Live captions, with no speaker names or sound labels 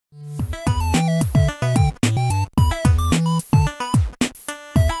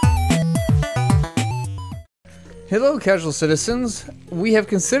Hello, casual citizens. We have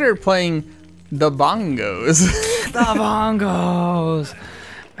considered playing the bongos. The bongos.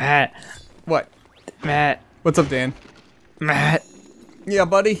 Matt. What? Matt. What's up, Dan? Matt. Yeah,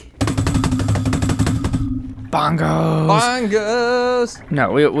 buddy. Bongos. Bongos.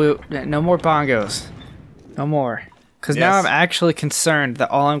 No, we no more bongos. No more. Because now Yes. I'm actually concerned that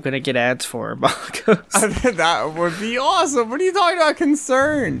all I'm going to get ads for are bongos. That would be awesome. What are you talking about,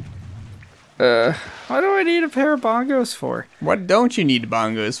 concern? What do I need a pair of bongos for? What don't you need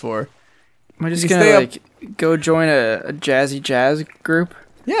bongos for? Am I just You going stay to, up- like, go join a jazzy jazz group?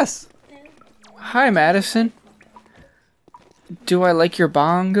 Yes. Hi, Madison. Do I like your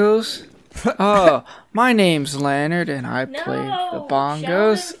bongos? Oh, my name's Leonard, and I play the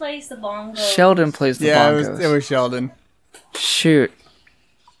bongos. Sheldon plays the bongos. Sheldon plays the Yeah, bongos. it was Sheldon. Shoot.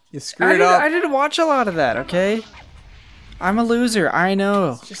 You screwed up. I didn't watch a lot of that, okay? I'm a loser, I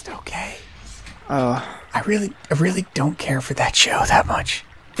know. It's just okay. Oh, I really don't care for that show that much.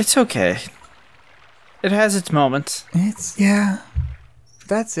 it's okay. It has its moments. Yeah.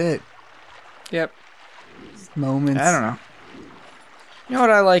 That's it. Yep. Moments. I don't know. You know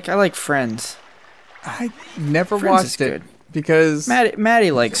what I like? I like Friends. I never Friends is watched it good. because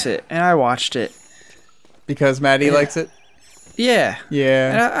Maddie likes it, and I watched it. Maddie likes it. Yeah.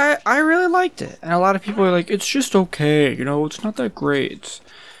 Yeah. And I really liked it. And a lot of people are like, it's just okay, you know, it's not that great.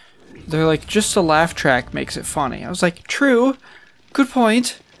 They're like, just the laugh track makes it funny. I was like, true. Good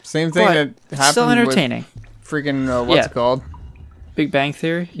point. Same thing But that happened still entertaining. with freaking what's Yeah. it called? Big Bang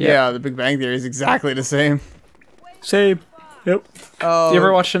Theory? Yeah, The Big Bang Theory is exactly the same. Same. Yep. Oh, You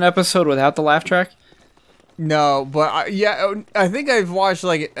ever watched an episode without the laugh track? no, but I think I've watched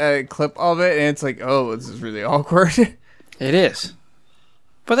like a clip of it, and it's like, oh, this is really awkward. It is.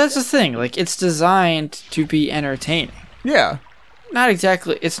 But that's the thing. Like, it's designed to be entertaining. Yeah.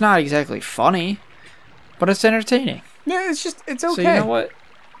 It's not exactly funny, but it's entertaining. Yeah, it's okay. So you know what?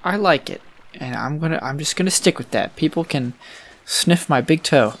 I like it. And I'm just gonna stick with that. People can sniff my big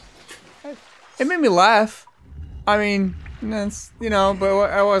toe. It made me laugh. I mean, that's, but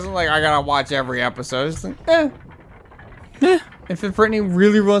I wasn't like, I gotta watch every episode. It's like, If Brittany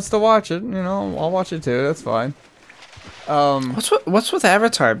really wants to watch it, I'll watch it too. That's fine. What's with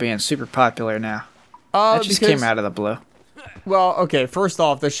Avatar being super popular now? That just came out of the blue. Well, okay, first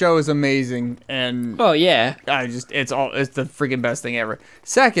off, the show is amazing, and Oh yeah. it's the freaking best thing ever.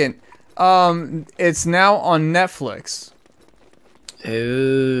 Second, it's now on Netflix.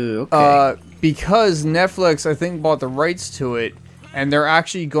 Ooh, okay. Because Netflix, I think, bought the rights to it, and they're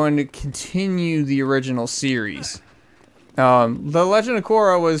actually going to continue the original series. The Legend of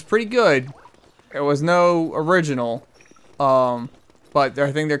Korra was pretty good. It was no original, but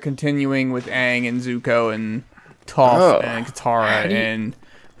I think they're continuing with Aang and Zuko and Toph and Katara and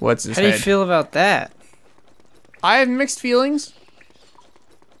what's his How do you head. feel about that? I have mixed feelings.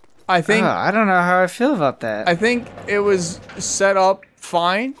 I think I don't know how I feel about that. I think it was set up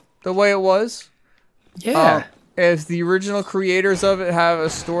fine the way it was. Yeah. If the original creators of it have a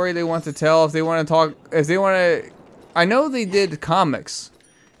story they want to tell, I know they did comics.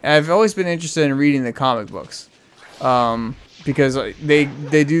 And I've always been interested in reading the comic books. Because they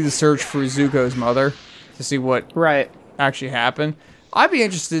do the search for Zuko's mother to see what Right. actually happened. I'd be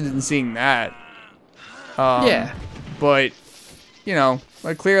interested in seeing that. Yeah. But,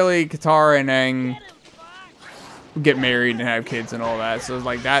 like clearly Katara and Aang get married and have kids and all that. So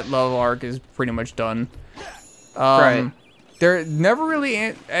like that love arc is pretty much done. Right. They're never really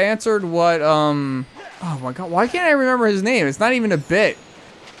answered what oh my god, why can't I remember his name? It's not even a bit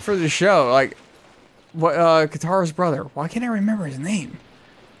for the show. Like what Katara's brother. Why can't I remember his name?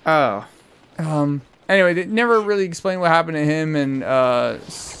 Oh. Anyway, they never really explained what happened to him and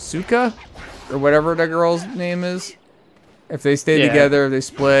Suka or whatever that girl's name is. If they stayed together, if they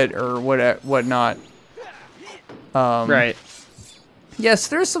split or whatnot. Right. Yes,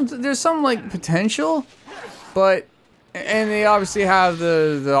 there's some like potential, but and they obviously have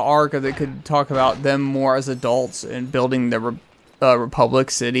the arc that could talk about them more as adults and building the Republic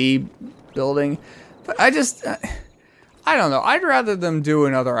City building. But I don't know. I'd rather them do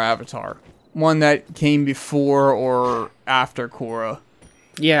another Avatar, one that came before or after Korra.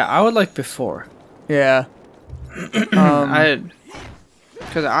 Yeah, I would like before. Yeah. Because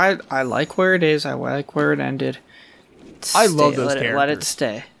I like where it is. I like where it ended. I love those Let it characters.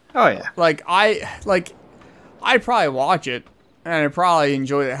 stay. Oh yeah. I'd probably watch it and I'd probably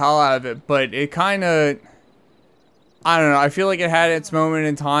enjoy the hell out of it, but it kind of, I don't know. I feel like it had its moment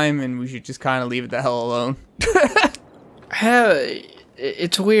in time, and we should just kind of leave it the hell alone.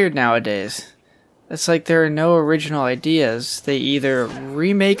 It's weird nowadays. It's like there are no original ideas. They either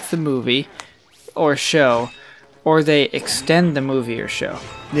remake the movie or show, or they extend the movie or show.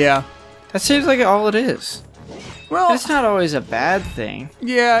 Yeah. That seems like all it is. Well, It's not always a bad thing.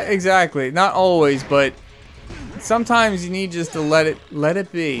 yeah, exactly. Not always, but sometimes you need just to let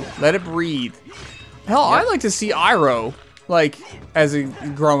it be, let it breathe. Hell, I'd like to see Iroh like as a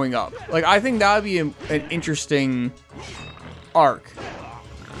growing up. Like I think that would be an interesting arc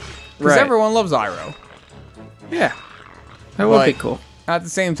because everyone loves Iroh. Yeah, that would be cool. At the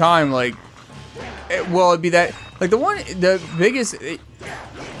same time, like, it'd be that like the biggest.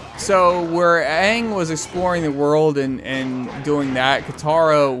 So where Aang was exploring the world and doing that,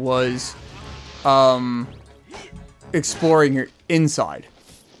 Katara was exploring her inside.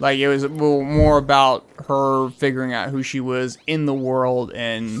 Like it was more about her figuring out who she was in the world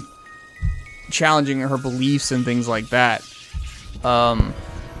and challenging her beliefs and things like that.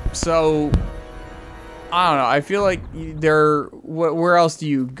 So I don't know. I feel like where else do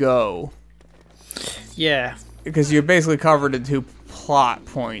you go? Yeah. Because you're basically covered in 2 plot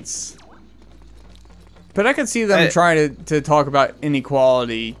points. But I could see them trying to talk about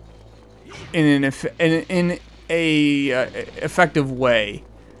inequality in a effective way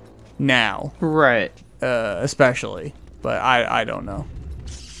now. Right. Especially. But I don't know.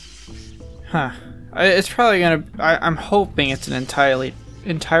 Huh. It's probably gonna. I'm hoping it's an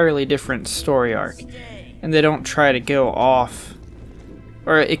entirely different story arc, and they don't try to go off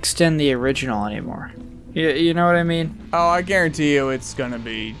or extend the original anymore. You know what I mean? Oh, I guarantee you, it's gonna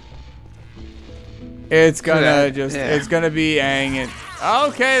be. It's gonna It's gonna be Aang.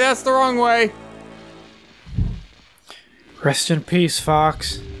 Okay, that's the wrong way. Rest in peace,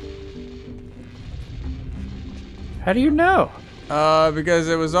 Fox. How do you know? Because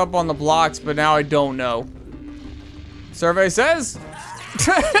it was up on the blocks, but now I don't know. Survey says.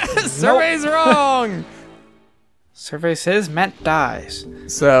 Survey's wrong. Survey says Matt dies.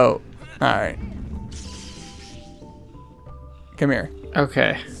 So, all right. Come here.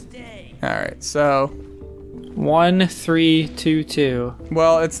 Okay. All right. So. 1, 3, 2, 2.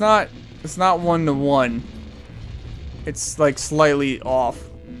 Well, it's not 1-to-1. It's like slightly off.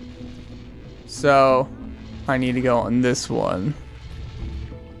 So, I need to go on this one.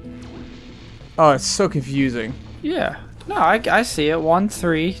 Oh, it's so confusing. Yeah. No, I see it. 1,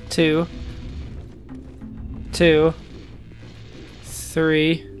 3, 2. 2.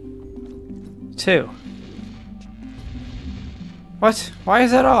 3. 2. What? Why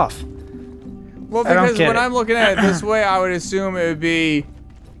is that off? Well, because when I'm looking at it this way, I would assume it would be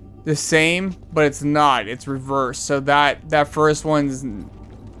the same, but it's not. It's reversed. So that first one's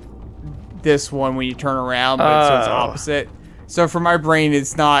this one when you turn around, but so it's opposite. So for my brain,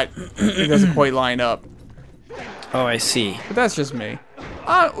 it's not. It doesn't quite line up. Oh, I see. But that's just me.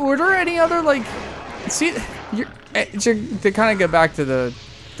 Were there any other like? See, to kind of get back to the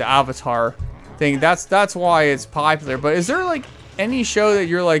Avatar thing. That's why it's popular. But is there like any show that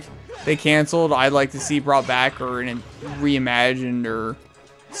you're like they canceled? I'd like to see brought back or reimagined or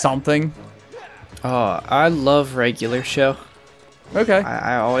something. Oh, I love Regular Show. Okay.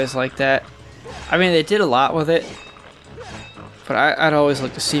 I always like that. I mean, they did a lot with it, but I'd always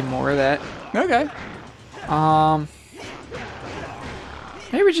like to see more of that. Okay.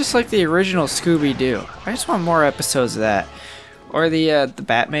 Maybe just like the original Scooby-Doo. I just want more episodes of that, or the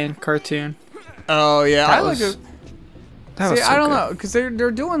Batman cartoon. Oh yeah, I like it. See, I don't know, because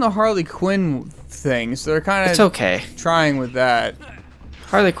they're doing the Harley Quinn thing, so they're kind of okay. Trying with that.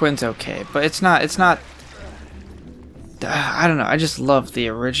 Harley Quinn's okay, but it's not. I don't know. I just love the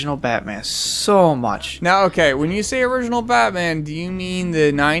original Batman so much. Now, okay, when you say original Batman, do you mean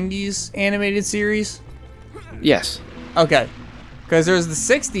the '90s animated series? Yes. Okay, because there's the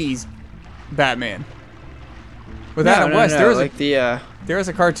 '60s Batman with Adam West. No, like there was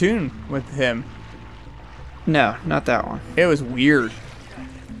a cartoon with him. No, not that one. It was weird.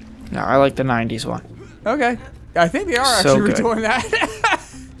 No, I like the '90s one. Okay, I think they are actually redoing that.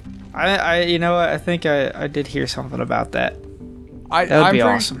 You know what? I think I did hear something about that. That would be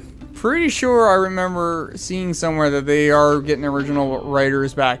awesome. Pretty sure I remember seeing somewhere that they are getting original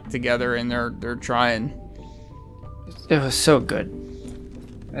writers back together and they're trying. It was so good.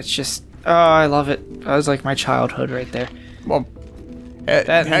 That's just I love it. That was like my childhood right there. Well,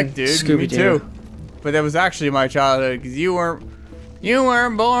 heck, dude, Scooby-Doo. me too. But that was actually my childhood because you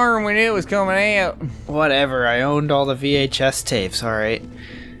weren't born when it was coming out. Whatever. I owned all the VHS tapes. All right.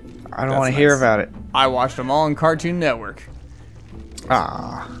 I don't want to hear about it. I watched them all on Cartoon Network.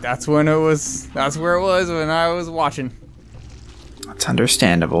 That's when it was. That's where it was when I was watching. That's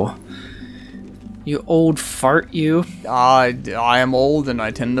understandable. You old fart, you. I am old and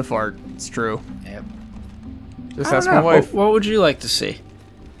I tend to fart. It's true. Yep. Just ask my wife. What would you like to see?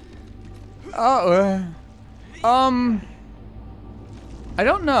 Oh, I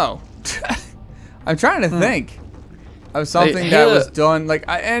don't know. I'm trying to think of something that was done like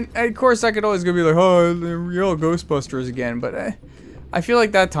and of course I could always go be like, oh, the real Ghostbusters again, but I feel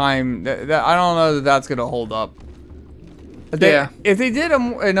like that time that I don't know that that's gonna hold up. If they did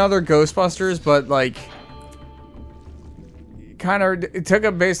another Ghostbusters, but like kind of took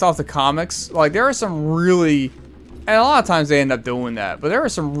it based off the comics, like there are some really, and a lot of times they end up doing that, but there are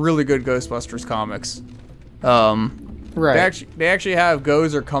some really good Ghostbusters comics. Right. They actually have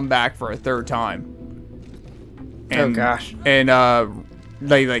Gozer come back for a third time. And, oh gosh. And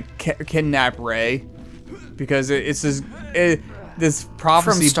they like kidnap Rey because it's this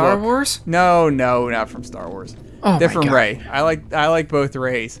prophecy from Star book. Wars? No, not from Star Wars. Oh, different my God. Rey. I like both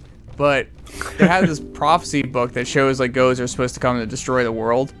Reys, but they have this prophecy book that shows like Gozer is supposed to come to destroy the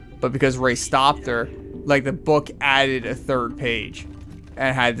world, but because Rey stopped her, like the book added a third page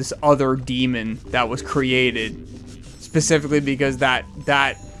and had this other demon that was created specifically because that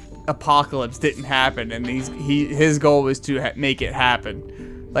apocalypse didn't happen, and his goal was to make it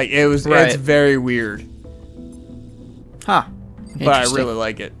happen. Like it's very weird. Huh. But I really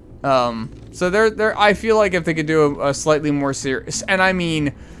like it. So they're I feel like if they could do a slightly more serious, and I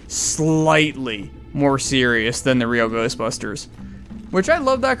mean slightly more serious than the real Ghostbusters, which I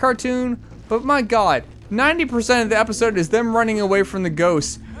love that cartoon, but my God, 90% of the episode is them running away from the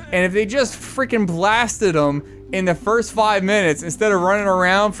ghosts, and if they just freaking blasted them in the first 5 minutes instead of running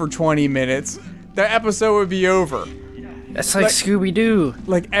around for 20 minutes, the episode would be over. That's like Scooby-Doo.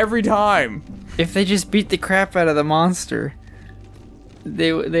 Like every time. If they just beat the crap out of the monster,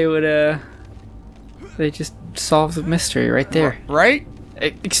 they just solve the mystery right there. Right?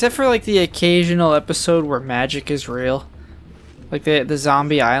 Except for like the occasional episode where magic is real. Like the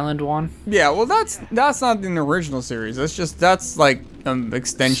Zombie Island one. Yeah, well that's not in the original series. That's like an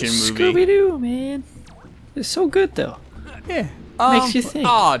extension movie. Scooby-Doo, man. It's so good though. Yeah. Makes you think.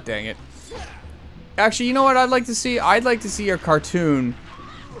 Aw, dang it. Actually, you know what I'd like to see? I'd like to see a cartoon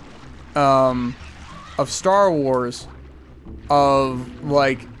of Star Wars of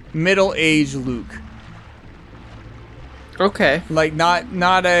like middle-aged Luke. Okay. Like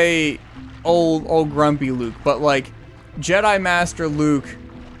not a old grumpy Luke, but like Jedi Master Luke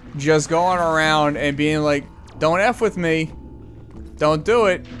just going around and being like, "Don't F with me. Don't do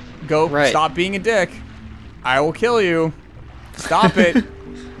it. Stop being a dick. I will kill you. Stop it.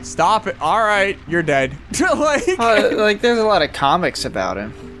 Stop it. All right, you're dead." like there's a lot of comics about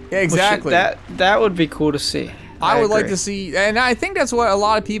him. Yeah, exactly. That would be cool to see. I would like to see, and I think that's what a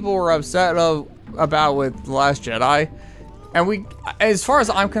lot of people were upset about with The Last Jedi. And as far as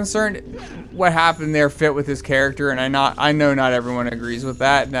I'm concerned, what happened there fit with his character, and I know not everyone agrees with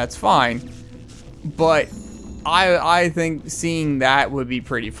that, and that's fine. But I think seeing that would be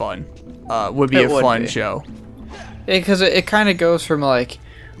pretty fun. Would be a fun show. Because it kind of goes from like,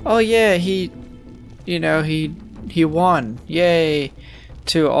 oh yeah, he won, yay,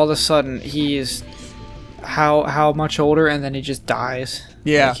 to all of a sudden he's how much older, and then he just dies.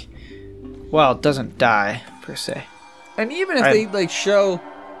 Yeah. Well, it doesn't die per se. And even if they like show,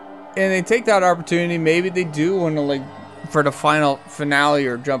 and they take that opportunity, maybe they do want to like for the final finale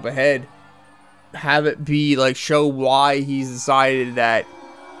or jump ahead, have it be like show why he's decided that.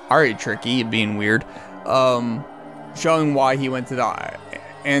 Already tricky, being weird. Showing why he went to the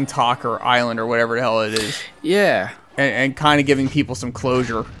Antarctica Island or whatever the hell it is. Yeah. And kind of giving people some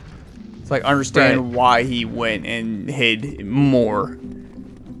closure. It's like understand why he went and hid more.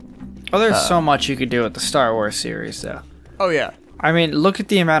 Oh, there's so much you could do with the Star Wars series, though. Oh, yeah. I mean, look at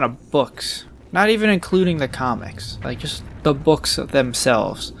the amount of books. Not even including the comics. Like, just the books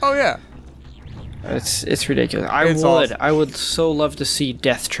themselves. Oh, yeah. It's ridiculous. I would so love to see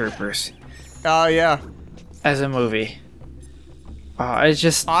Death Troopers. Oh, yeah. As a movie. I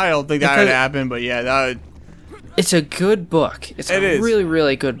don't think that would happen, but yeah, that would... It's a good book. It's a really,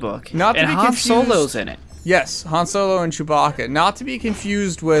 really good book. Not to and be Han confused... Solo's in it. Yes, Han Solo and Chewbacca. Not to be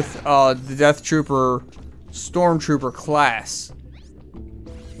confused with the Death Trooper Stormtrooper class.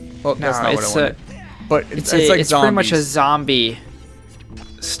 Well, that's not what I wanted. But it's like it's pretty much a zombie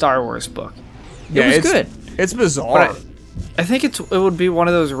Star Wars book. Yeah, it was good. It's bizarre. I think it would be one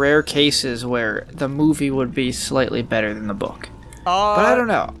of those rare cases where the movie would be slightly better than the book. But I don't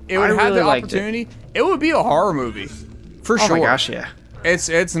know. It would have the opportunity. It would be a horror movie, for sure. Oh my gosh, yeah.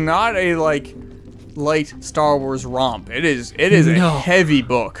 It's not a like light Star Wars romp. It is a heavy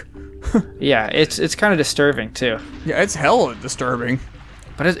book. Yeah, it's kind of disturbing too. Yeah, it's hella disturbing.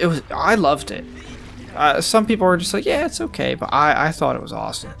 But it was. I loved it. Some people were just like, yeah, it's okay, but I thought it was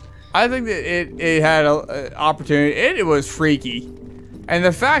awesome. I think that it had an opportunity. It was freaky, and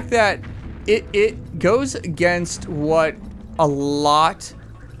the fact that it goes against what a lot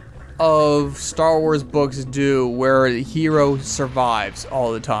of Star Wars books do, where the hero survives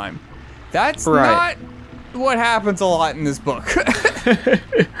all the time. That's not what happens a lot in this book.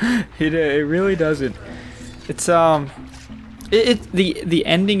 It really doesn't. It's the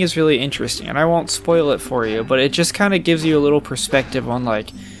ending is really interesting, and I won't spoil it for you, but it just kind of gives you a little perspective on like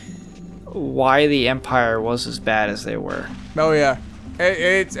why the Empire was as bad as they were. Oh yeah,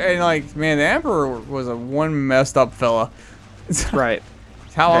 it's and like, man, the Emperor was a one messed up fella. Right.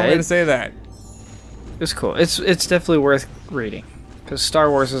 How I'm gonna say that. It's cool. It's definitely worth reading because Star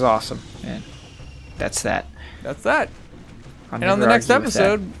Wars is awesome, and that's that. That's that. And on the next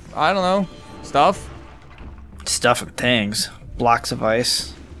episode, I don't know, stuff and things, blocks of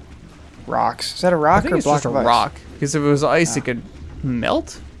ice, rocks. Is that a rock or a block of ice? Rock. Because if it was ice, it could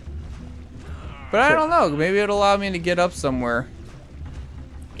melt. But I don't know. Maybe it'll allow me to get up somewhere.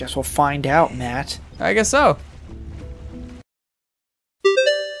 Guess we'll find out, Matt. I guess so.